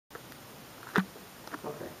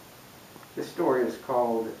This story is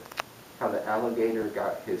called How the Alligator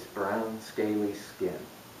Got His Brown Scaly Skin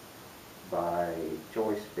by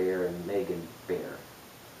Joyce, Baehr, and Baehr.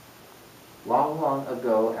 Long, long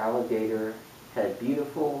ago, Alligator had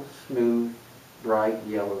beautiful, smooth, bright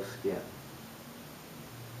yellow skin.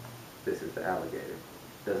 This is the alligator.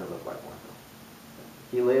 Doesn't look like one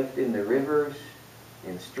though. He lived in the rivers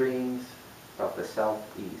and streams of the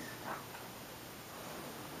southeast.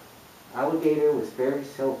 Alligator was very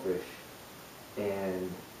selfish and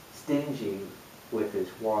stingy with his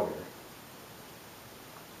water,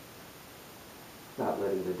 not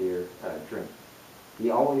letting the deer drink.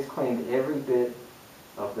 He always claimed every bit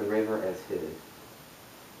of the river as his.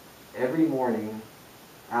 Every morning,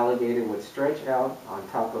 Alligator would stretch out on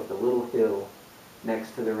top of the little hill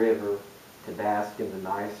next to the river to bask in the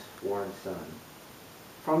nice, warm sun.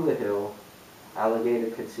 From the hill,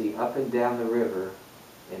 Alligator could see up and down the river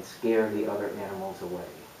and scare the other animals away.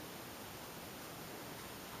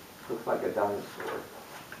 Looks like a dinosaur,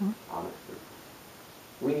 honestly.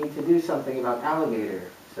 We need to do something about Alligator,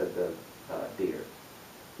 said the deer.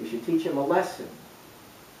 We should teach him a lesson.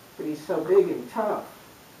 But he's so big and tough,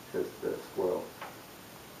 says the squirrel.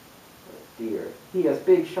 Deer. He has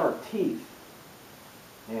big sharp teeth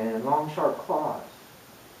and long sharp claws.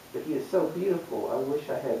 But he is so beautiful, I wish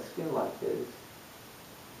I had skin like his.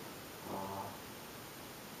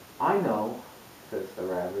 I know, says the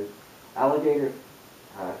rabbit. Alligator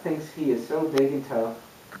thinks he is so big and tough,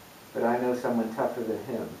 but I know someone tougher than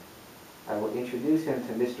him. I will introduce him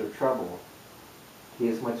to Mr. Trouble. He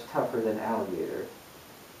is much tougher than Alligator.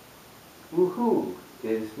 Woohoo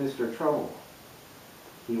is Mr. Trouble.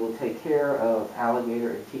 He will take care of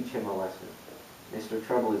Alligator and teach him a lesson. Mr.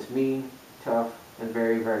 Trouble is mean, tough, and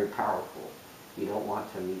very, very powerful. You don't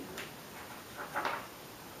want to meet him.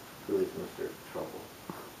 Who is Mr. Trouble?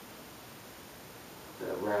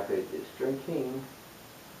 The rabbit is drinking.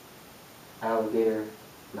 Alligator,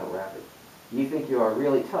 no, rabbit. You think you are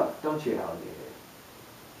really tough, don't you, Alligator?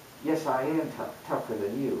 Yes, I am tough, tougher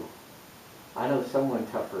than you. I know someone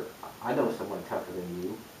tougher than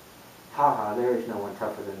you. Ha, there is no one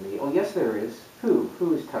tougher than me. Oh, yes, there is. Who?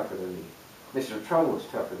 Who is tougher than me? Mr. Trouble is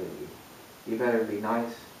tougher than you. You better be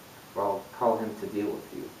nice, or I'll call him to deal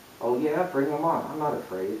with you. Oh, yeah, bring him on. I'm not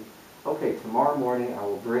afraid. Okay, tomorrow morning I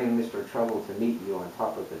will bring Mr. Trouble to meet you on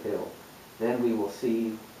top of the hill. Then we will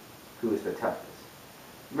see who is the toughest.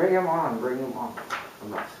 Bring him on, bring him on. I'm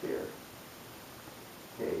not scared.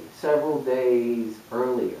 Okay, several days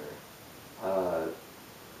earlier,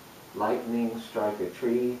 lightning struck a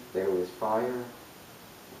tree. There was fire.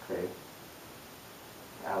 Okay.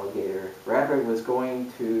 Alligator. Rabbit was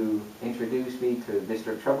going to introduce me to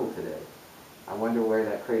Mr. Trouble today. I wonder where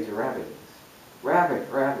that crazy rabbit is. Rabbit,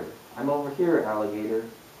 rabbit. I'm over here, Alligator.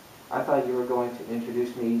 I thought you were going to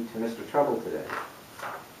introduce me to Mr. Trouble today.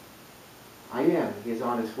 I am. He is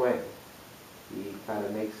on his way. He kind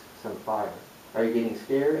of makes some fire. Are you getting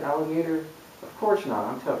scared, Alligator? Of course not.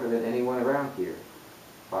 I'm tougher than anyone around here.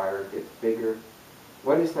 Fire gets bigger.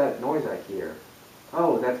 What is that noise I hear?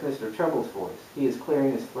 Oh, that's Mr. Trouble's voice. He is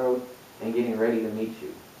clearing his throat and getting ready to meet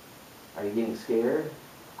you. Are you getting scared?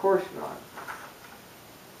 Of course not.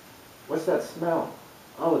 What's that smell?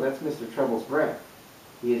 Oh, that's Mr. Trouble's breath.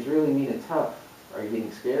 He is really mean and tough. Are you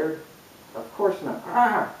getting scared? Of course not.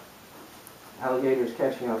 Ah! Alligator's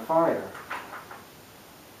catching on fire.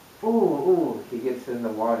 Ooh, ooh, he gets in the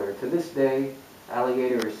water. To this day,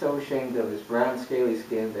 Alligator is so ashamed of his brown scaly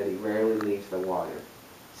skin that he rarely leaves the water.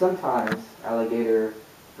 Sometimes Alligator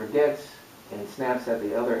forgets and snaps at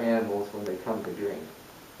the other animals when they come to drink.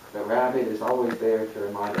 The rabbit is always there to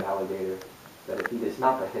remind Alligator that if he does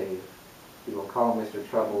not behave, he will call Mr.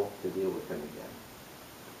 Trouble to deal with him again.